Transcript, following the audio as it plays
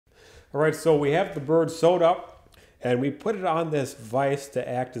All right, so we have the bird sewed up and we put it on this vise to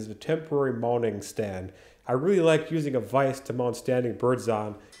act as a temporary mounting stand. I really like using a vise to mount standing birds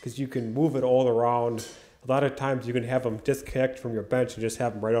on because you can move it all around. A lot of times you can have them disconnect from your bench and just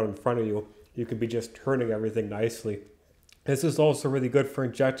have them right out in front of you. You can be just turning everything nicely. This is also really good for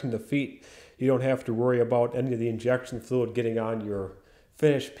injecting the feet. You don't have to worry about any of the injection fluid getting on your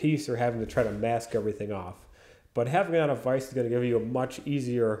finished piece or having to try to mask everything off. But having it on a vise is going to give you a much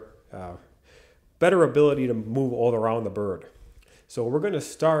easier, better ability to move all around the bird. So we're going to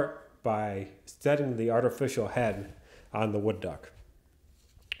start by setting the artificial head on the wood duck.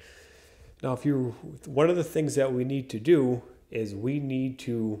 Now, one of the things that we need to do is we need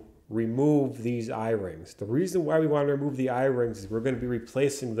to remove these eye rings. The reason why we want to remove the eye rings is we're going to be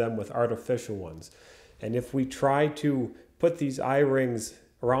replacing them with artificial ones. And if we try to put these eye rings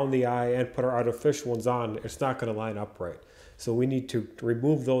around the eye and put our artificial ones on, it's not going to line up right. So we need to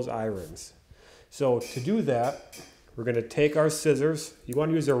remove those eye rings. So to do that, we're going to take our scissors. You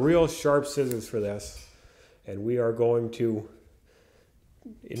want to use a real sharp scissors for this. And we are going to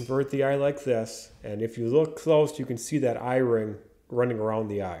invert the eye like this. And if you look close, you can see that eye ring running around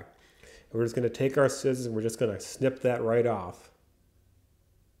the eye. And we're just going to take our scissors and we're just going to snip that right off.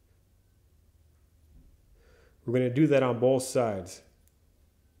 We're going to do that on both sides.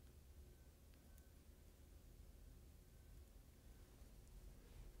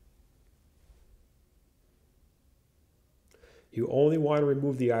 You only want to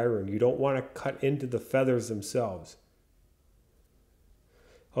remove the eye ring. You don't want to cut into the feathers themselves.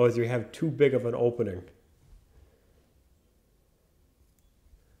 Otherwise you have too big of an opening.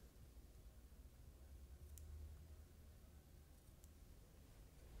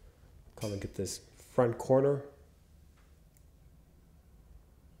 Come and get this front corner.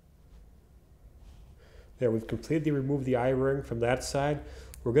 There, we've completely removed the eye ring from that side.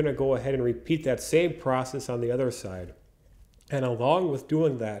 We're going to go ahead and repeat that same process on the other side. And along with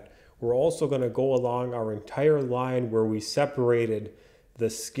doing that, we're also going to go along our entire line where we separated the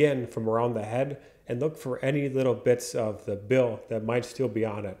skin from around the head and look for any little bits of the bill that might still be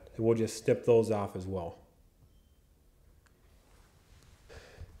on it. And we'll just snip those off as well.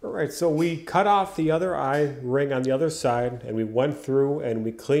 All right, so we cut off the other eye ring on the other side and we went through and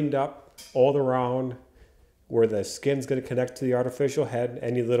we cleaned up all around where the skin's going to connect to the artificial head.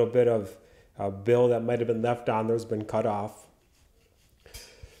 Any little bit of bill that might have been left on there has been cut off.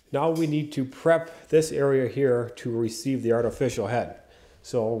 Now we need to prep this area here to receive the artificial head.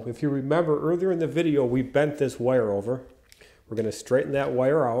 So if you remember earlier in the video, we bent this wire over. We're going to straighten that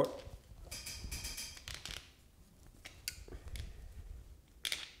wire out.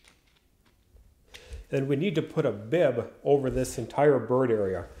 Then we need to put a bib over this entire bird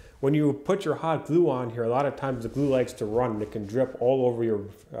area. When you put your hot glue on here, a lot of times the glue likes to run and it can drip all over your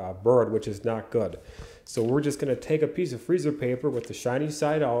bird, which is not good. So we're just going to take a piece of freezer paper with the shiny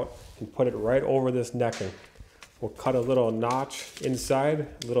side out and put it right over this necking. We'll cut a little notch inside,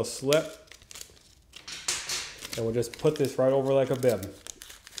 a little slip, and we'll just put this right over like a bib.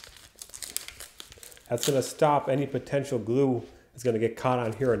 That's going to stop any potential glue that's going to get caught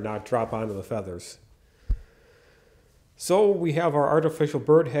on here and not drop onto the feathers. So we have our artificial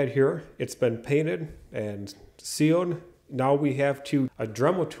bird head here. It's been painted and sealed. Now we have a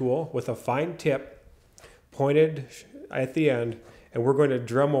Dremel tool with a fine tip pointed at the end, and we're going to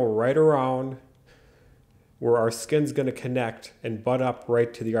Dremel right around where our skin's going to connect and butt up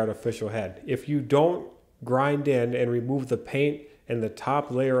right to the artificial head. If you don't grind in and remove the paint and the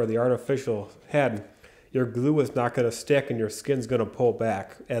top layer of the artificial head, your glue is not going to stick and your skin's going to pull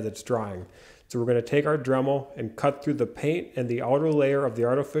back as it's drying. So we're going to take our Dremel and cut through the paint and the outer layer of the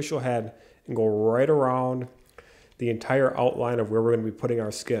artificial head and go right around the entire outline of where we're going to be putting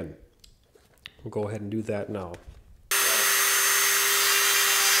our skin. We'll go ahead and do that now.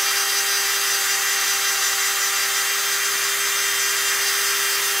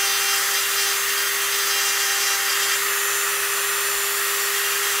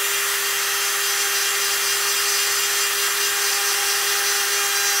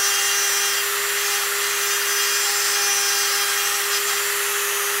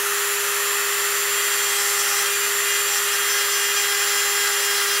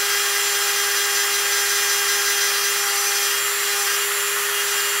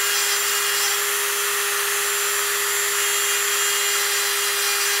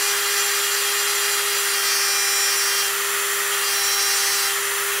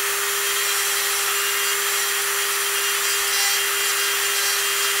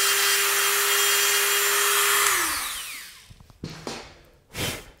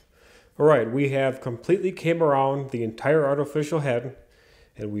 All right, we have completely came around the entire artificial head.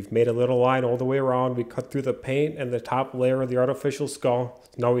 And we've made a little line all the way around. We cut through the paint and the top layer of the artificial skull.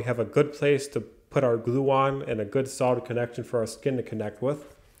 Now we have a good place to put our glue on and a good solid connection for our skin to connect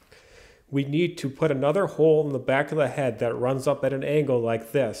with. We need to put another hole in the back of the head that runs up at an angle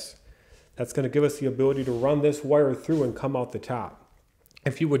like this. That's going to give us the ability to run this wire through and come out the top.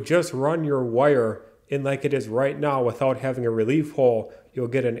 If you would just run your wire in like it is right now without having a relief hole, you'll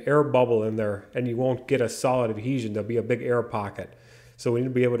get an air bubble in there and you won't get a solid adhesion. There'll be a big air pocket. So we need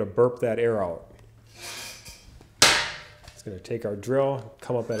to be able to burp that air out. It's going to take our drill,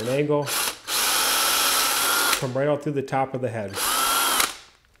 come up at an angle, come right out through the top of the head.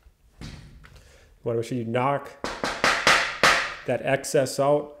 You want to make sure you knock that excess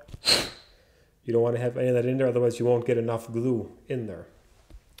out. You don't want to have any of that in there, otherwise you won't get enough glue in there.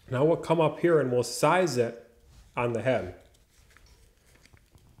 Now we'll come up here and we'll size it on the head.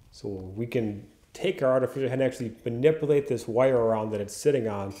 So we can take our artificial head and actually manipulate this wire around that it's sitting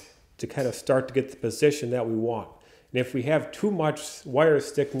on to kind of start to get the position that we want. And if we have too much wire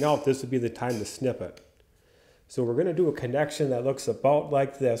sticking out, this would be the time to snip it. So we're going to do a connection that looks about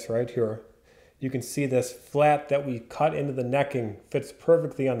like this right here. You can see this flat that we cut into the necking fits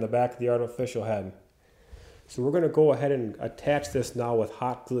perfectly on the back of the artificial head. So we're going to go ahead and attach this now with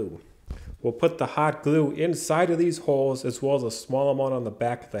hot glue. We'll put the hot glue inside of these holes as well as a small amount on the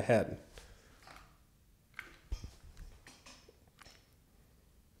back of the head.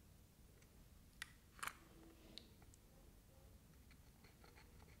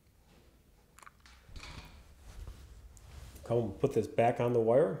 Come and put this back on the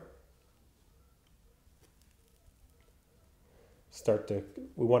wire.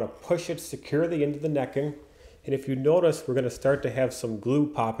 We want to push it securely into the necking. And if you notice, we're going to start to have some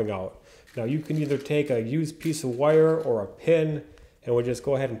glue popping out. Now you can either take a used piece of wire or a pin and we'll just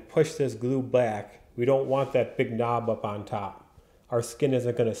go ahead and push this glue back. We don't want that big knob up on top. Our skin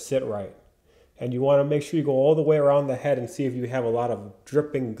isn't going to sit right. And you want to make sure you go all the way around the head and see if you have a lot of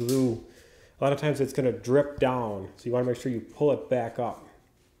dripping glue. A lot of times it's going to drip down, so you want to make sure you pull it back up.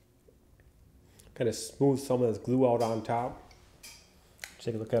 Kind of smooth some of this glue out on top.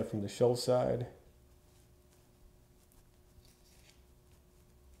 Take a look at it from the show side.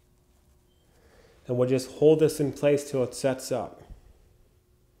 And we'll just hold this in place till it sets up.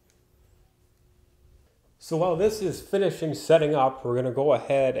 So while this is finishing setting up, we're going to go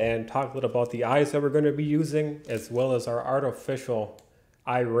ahead and talk a little about the eyes that we're going to be using, as well as our artificial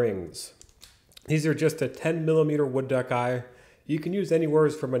eye rings. These are just a 10mm wood duck eye. You can use anywhere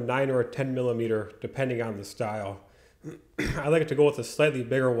from a 9 or a 10mm, depending on the style. I like it to go with the slightly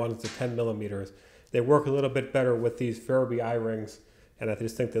bigger ones, the 10mm. They work a little bit better with these Farabee eye rings, and I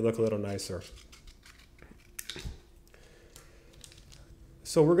just think they look a little nicer.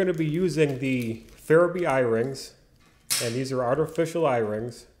 So we're going to be using the Farabee eye rings, and these are artificial eye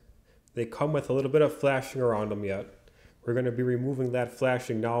rings. They come with a little bit of flashing around them yet. We're going to be removing that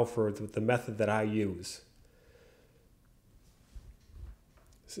flashing now for the method that I use.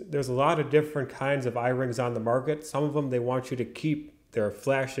 There's a lot of different kinds of eye rings on the market. Some of them they want you to keep their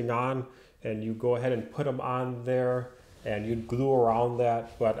flashing on, and you go ahead and put them on there and you glue around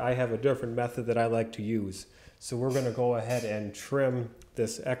that, but I have a different method that I like to use. So we're going to go ahead and trim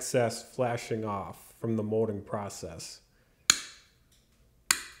this excess flashing off from the molding process.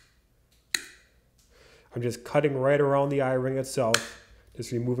 I'm just cutting right around the eye ring itself,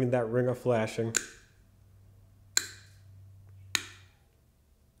 just removing that ring of flashing.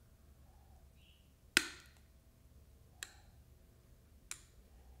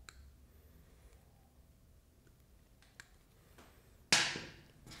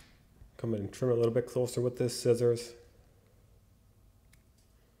 Come in and trim it a little bit closer with this scissors.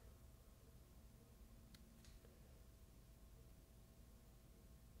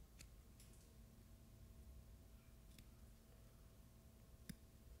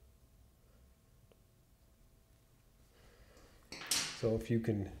 So if you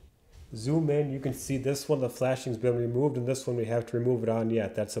can zoom in, you can see this one, the flashing's been removed, and this one we have to remove it on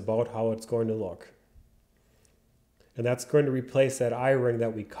yet. That's about how it's going to look. And that's going to replace that eye ring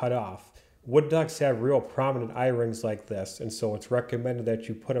that we cut off. Wood ducks have real prominent eye rings like this, and so it's recommended that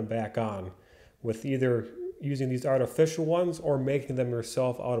you put them back on with either using these artificial ones or making them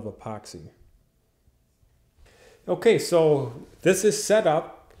yourself out of epoxy. Okay, so this is set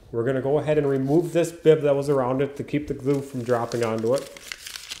up. We're going to go ahead and remove this bib that was around it to keep the glue from dropping onto it.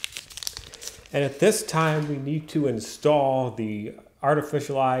 And at this time, we need to install the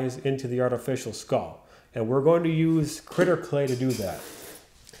artificial eyes into the artificial skull. And we're going to use critter clay to do that.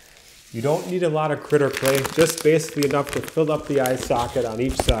 You don't need a lot of critter clay, just basically enough to fill up the eye socket on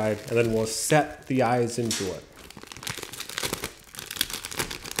each side, and then we'll set the eyes into it.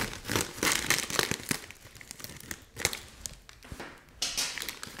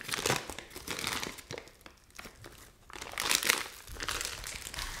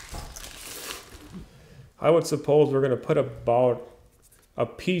 I would suppose we're going to put about a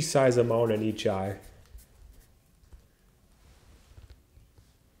pea-size amount in each eye.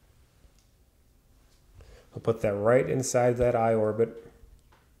 I'll put that right inside that eye orbit.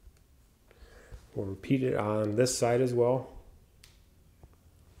 We'll repeat it on this side as well.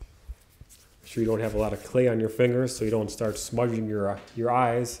 Make sure you don't have a lot of clay on your fingers so you don't start smudging your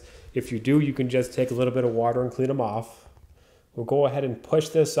eyes. If you do, you can just take a little bit of water and clean them off. We'll go ahead and push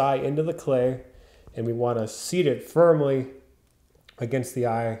this eye into the clay, and we want to seat it firmly against the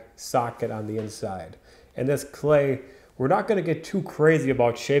eye socket on the inside. And this clay, we're not going to get too crazy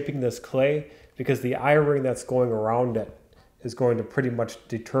about shaping this clay because the eye ring that's going around it is going to pretty much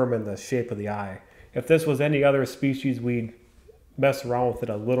determine the shape of the eye. If this was any other species, we'd mess around with it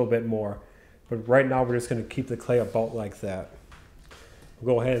a little bit more. But right now, we're just going to keep the clay about like that.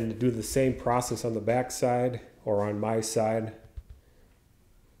 We'll go ahead and do the same process on the back side or on my side.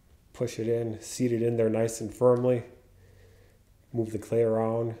 Push it in, seat it in there nice and firmly. Move the clay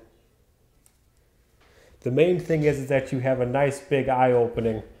around. The main thing is that you have a nice big eye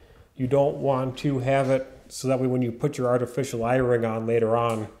opening. You don't want to have it so that way when you put your artificial eye ring on later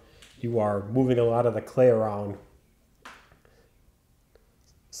on, you are moving a lot of the clay around.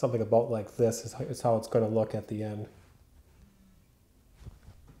 Something about like this is how it's going to look at the end.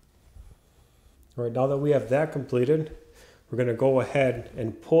 All right, now that we have that completed, we're going to go ahead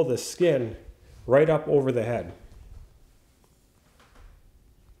and pull the skin right up over the head.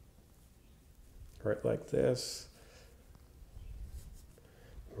 Right like this.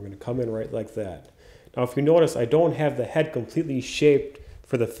 We're going to come in right like that. Now if you notice, I don't have the head completely shaped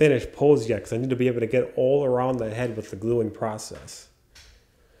for the finished pose yet because I need to be able to get all around the head with the gluing process.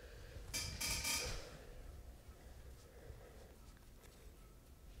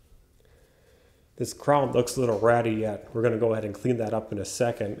 This crown looks a little ratty yet. We're going to go ahead and clean that up in a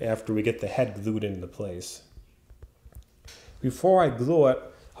second after we get the head glued into place. Before I glue it,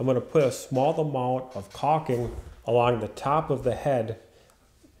 I'm going to put a small amount of caulking along the top of the head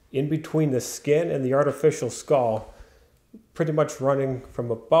in between the skin and the artificial skull, pretty much running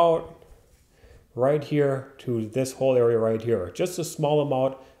from about right here to this whole area right here. Just a small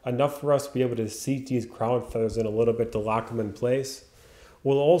amount, enough for us to be able to seat these crown feathers in a little bit to lock them in place.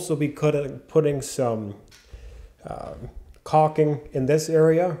 We'll also be putting some caulking in this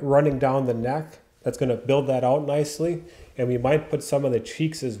area running down the neck. That's going to build that out nicely. And we might put some on the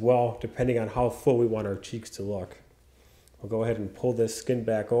cheeks as well, depending on how full we want our cheeks to look. We'll go ahead and pull this skin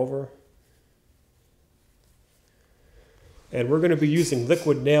back over. And we're going to be using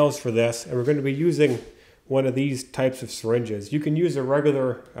liquid nails for this, and we're going to be using one of these types of syringes. You can use a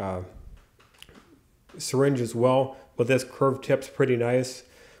regular syringe as well, but this curved tip's pretty nice.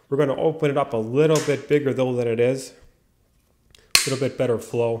 We're going to open it up a little bit bigger though than it is. A little bit better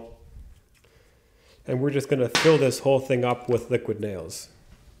flow. And we're just going to fill this whole thing up with liquid nails.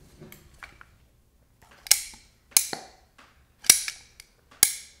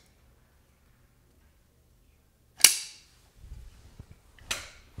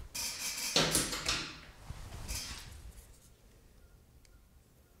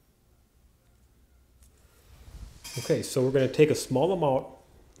 Okay, so we're going to take a small amount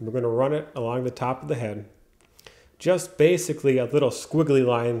and we're going to run it along the top of the head. Just basically a little squiggly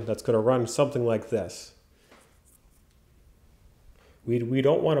line that's going to run something like this. We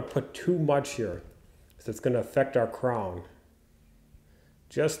don't want to put too much here because it's going to affect our crown.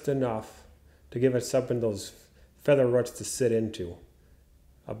 Just enough to give it something those feather roots to sit into.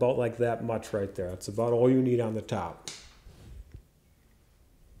 About like that much right there. That's about all you need on the top.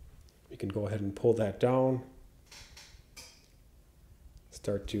 You can go ahead and pull that down.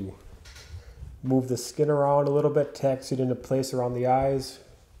 Start to move the skin around a little bit, tax it into place around the eyes.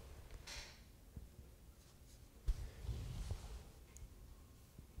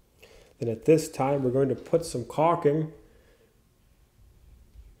 Then at this time, we're going to put some caulking.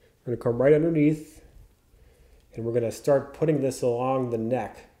 We're going to come right underneath, and we're going to start putting this along the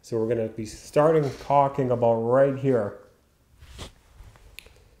neck. So we're going to be starting caulking about right here.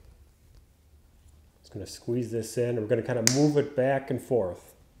 Just going to squeeze this in, and we're going to kind of move it back and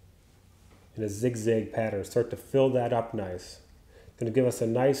forth in a zigzag pattern. Start to fill that up nice. Going to give us a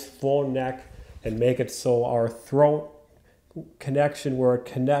nice full neck and make it so our throat connection where it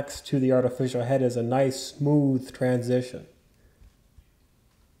connects to the artificial head is a nice smooth transition.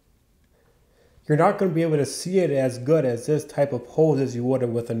 You're not going to be able to see it as good as this type of pose as you would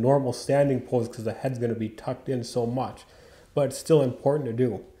with a normal standing pose because the head's going to be tucked in so much, but it's still important to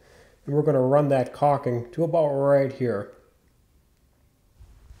do. And we're going to run that caulking to about right here.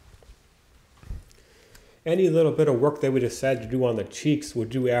 Any little bit of work that we decide to do on the cheeks we'll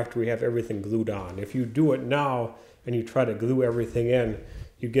do after we have everything glued on. If you do it now and you try to glue everything in,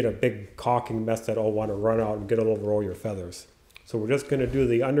 you get a big caulking mess that'll want to run out and get all over all your feathers. So we're just going to do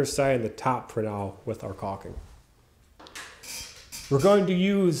the underside and the top for now with our caulking. We're going to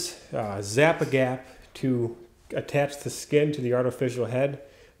use Zap-A-Gap to attach the skin to the artificial head.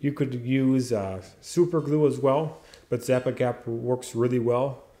 You could use super glue as well, but Zap-A-Gap works really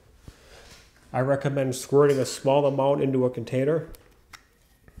well. I recommend squirting a small amount into a container.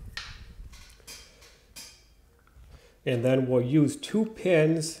 And then we'll use 2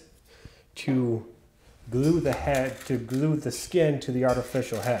 pins to glue the skin to the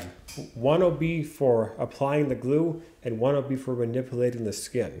artificial head. One will be for applying the glue and one will be for manipulating the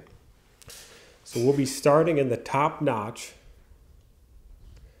skin. So we'll be starting in the top notch.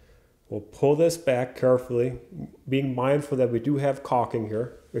 We'll pull this back carefully, being mindful that we do have caulking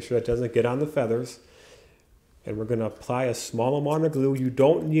here. Make sure that doesn't get on the feathers. And we're going to apply a small amount of glue. You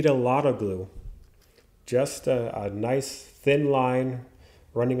don't need a lot of glue. Just a nice thin line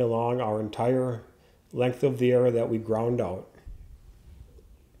running along our entire length of the area that we ground out.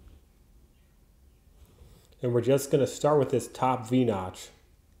 And we're just going to start with this top V-notch.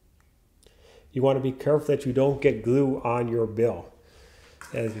 You want to be careful that you don't get glue on your bill.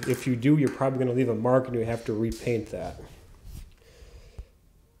 And if you do, you're probably going to leave a mark and you have to repaint that.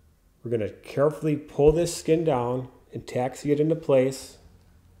 We're going to carefully pull this skin down and taxi it into place,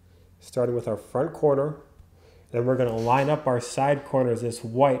 starting with our front corner. Then we're going to line up our side corners, this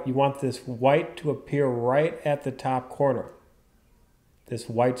white. You want this white to appear right at the top corner. This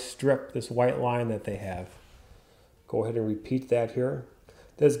white strip, this white line that they have. Go ahead and repeat that here.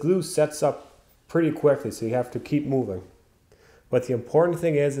 This glue sets up pretty quickly, so you have to keep moving. But the important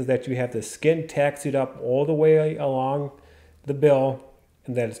thing is that you have the skin taxied up all the way along the bill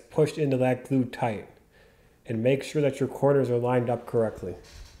and that it's pushed into that glue tight. And make sure that your corners are lined up correctly.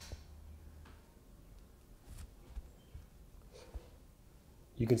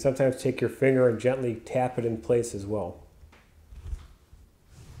 You can sometimes take your finger and gently tap it in place as well.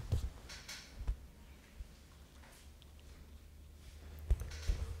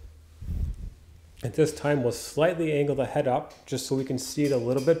 At this time, we'll slightly angle the head up just so we can see it a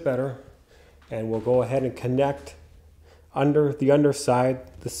little bit better. And we'll go ahead and connect under the underside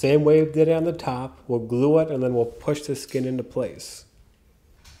the same way we did on the top. We'll glue it and then we'll push the skin into place.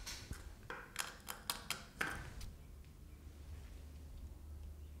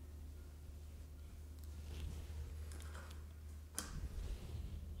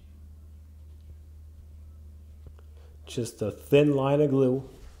 Just a thin line of glue.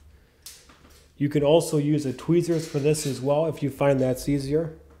 You can also use the tweezers for this as well if you find that's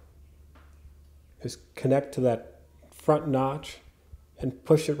easier. Just connect to that front notch and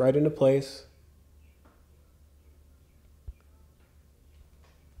push it right into place.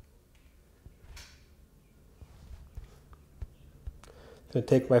 I'm going to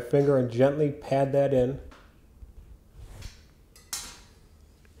take my finger and gently pad that in.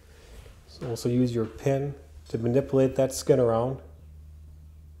 So also use your pin to manipulate that skin around.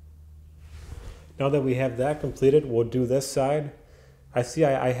 Now that we have that completed, we'll do this side. I see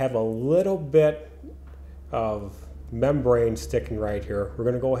I have a little bit of membrane sticking right here. We're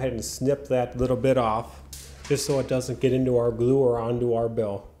going to go ahead and snip that little bit off just so it doesn't get into our glue or onto our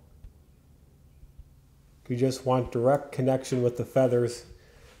bill. We just want direct connection with the feathers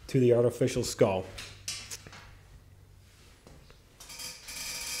to the artificial skull.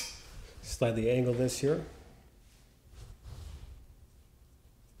 Slightly angle this here.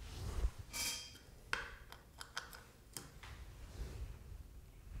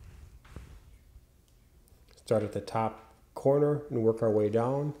 Start at the top corner and work our way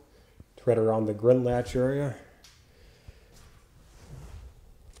down, right around the grin latch area.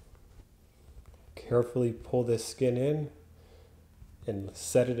 Carefully pull this skin in and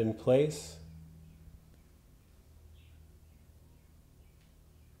set it in place.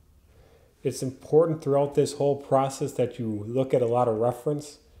 It's important throughout this whole process that you look at a lot of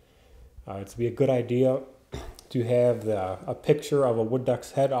reference. It's be a good idea to have a picture of a wood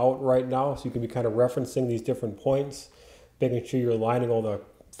duck's head out right now so you can be kind of referencing these different points, making sure you're lining all the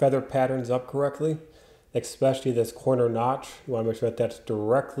feather patterns up correctly, especially this corner notch. You want to make sure that that's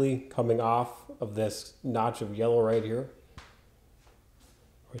directly coming off of this notch of yellow right here.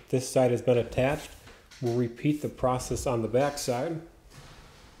 This side has been attached. We'll repeat the process on the back side.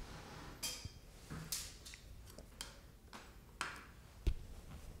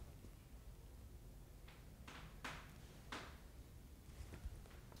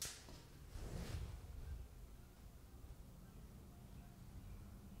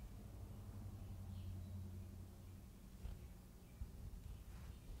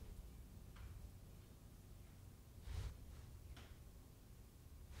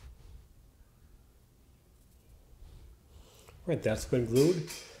 Right, that's been glued.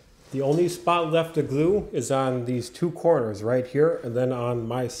 The only spot left to glue is on these two corners right here and then on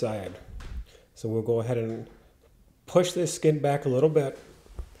my side. So we'll go ahead and push this skin back a little bit.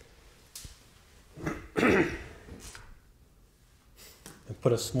 And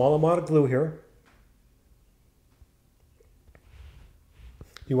put a small amount of glue here.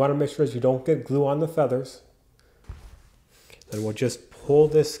 You want to make sure that you don't get glue on the feathers. Then we'll just pull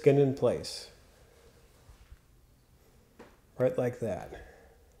this skin in place. Right like that.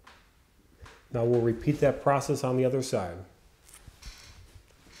 Now we'll repeat that process on the other side.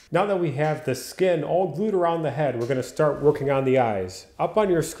 Now that we have the skin all glued around the head, we're going to start working on the eyes. Up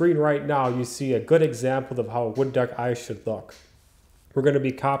on your screen right now, you see a good example of how a wood duck eye should look. We're going to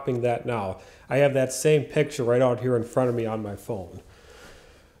be copying that now. I have that same picture right out here in front of me on my phone.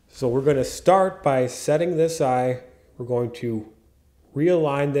 So we're going to start by setting this eye. We're going to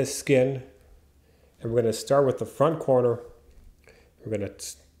realign this skin, and we're going to start with the front corner. We're going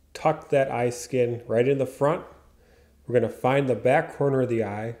to tuck that eye skin right in the front. We're going to find the back corner of the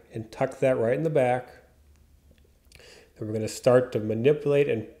eye and tuck that right in the back. Then we're going to start to manipulate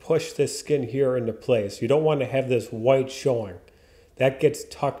and push this skin here into place. You don't want to have this white showing. That gets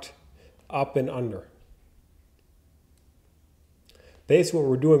tucked up and under. Basically what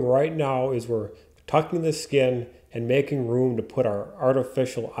we're doing right now is we're tucking the skin and making room to put our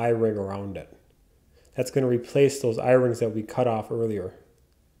artificial eye ring around it. That's going to replace those eye rings that we cut off earlier.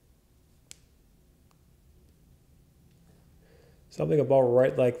 Something about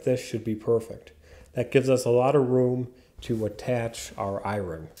right like this should be perfect. That gives us a lot of room to attach our eye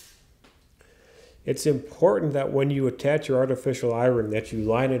ring. It's important that when you attach your artificial eye ring that you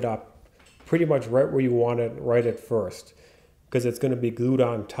line it up pretty much right where you want it right at first, because it's going to be glued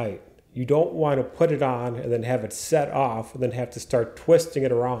on tight. You don't want to put it on and then have it set off and then have to start twisting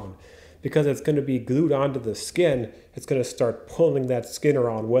it around. Because it's going to be glued onto the skin, it's going to start pulling that skin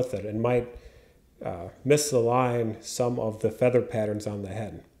around with it and might misalign some of the feather patterns on the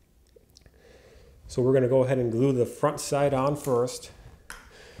head. So we're going to go ahead and glue the front side on first.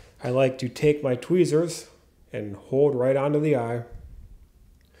 I like to take my tweezers and hold right onto the eye,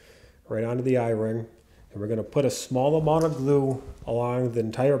 right onto the eye ring, and we're going to put a small amount of glue along the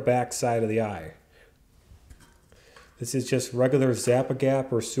entire back side of the eye. This is just regular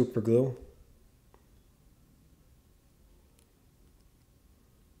Zap-A-Gap or super glue.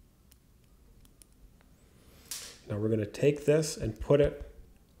 Now we're going to take this and put it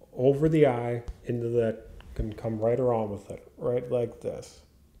over the eye into that, and come right around with it, right like this.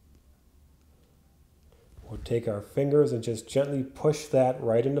 We'll take our fingers and just gently push that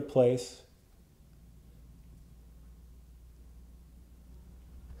right into place.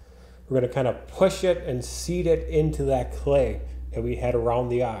 We're going to kind of push it and seed it into that clay that we had around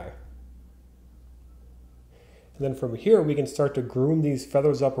the eye. And then from here we can start to groom these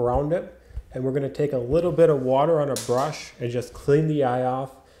feathers up around it. And we're going to take a little bit of water on a brush and just clean the eye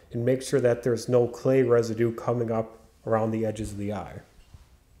off and make sure that there's no clay residue coming up around the edges of the eye.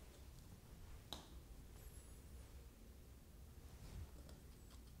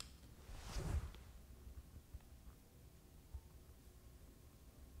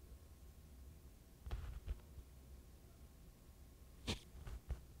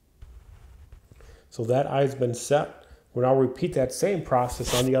 So that eye's been set. We'll now repeat that same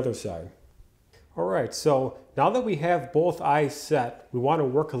process on the other side. All right, so now that we have both eyes set, we want to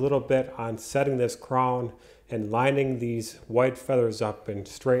work a little bit on setting this crown and lining these white feathers up in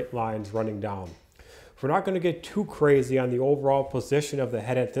straight lines running down. We're not going to get too crazy on the overall position of the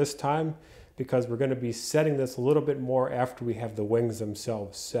head at this time because we're going to be setting this a little bit more after we have the wings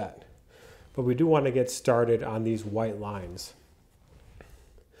themselves set. But we do want to get started on these white lines.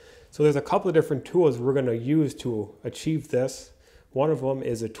 So there's a couple of different tools we're going to use to achieve this. One of them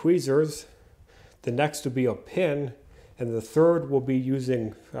is a tweezers. The next will be a pin, and the third will be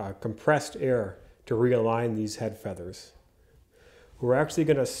using compressed air to realign these head feathers. We're actually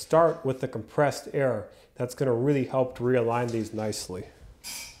going to start with the compressed air. That's going to really help to realign these nicely.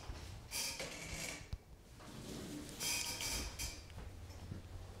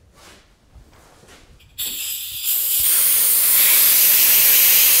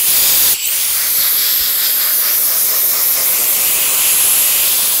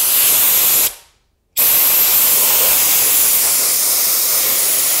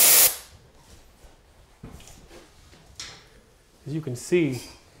 As you can see,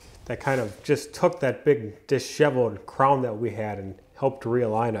 that kind of just took that big disheveled crown that we had and helped to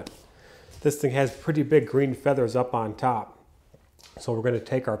realign it. This thing has pretty big green feathers up on top. So we're going to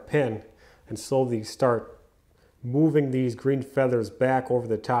take our pin and slowly start moving these green feathers back over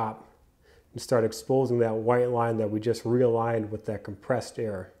the top and start exposing that white line that we just realigned with that compressed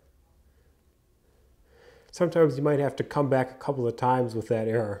air. Sometimes you might have to come back a couple of times with that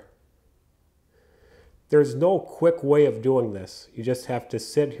air. There's no quick way of doing this. You just have to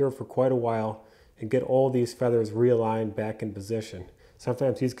sit here for quite a while and get all these feathers realigned back in position.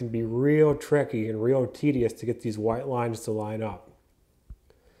 Sometimes these can be real tricky and real tedious to get these white lines to line up.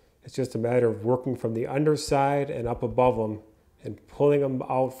 It's just a matter of working from the underside and up above them and pulling them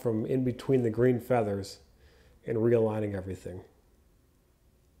out from in between the green feathers and realigning everything.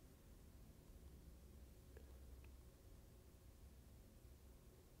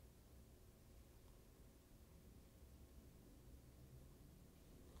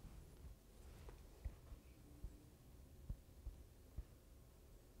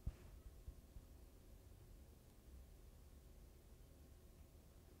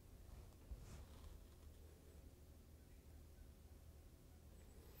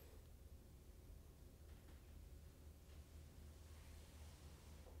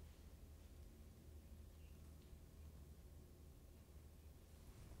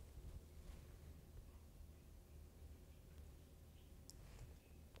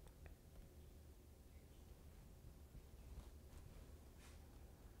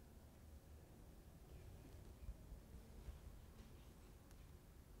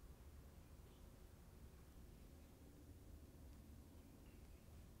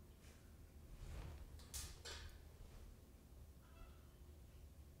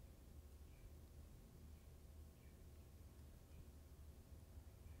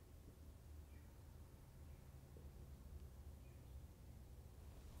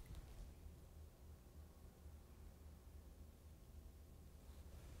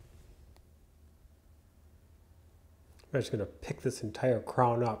 I'm just going to pick this entire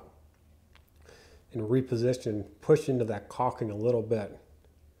crown up and reposition, push into that caulking a little bit,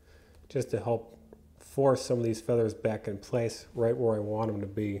 just to help force some of these feathers back in place right where I want them to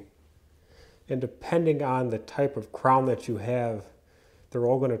be. And depending on the type of crown that you have, they're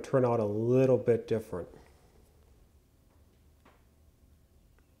all going to turn out a little bit different.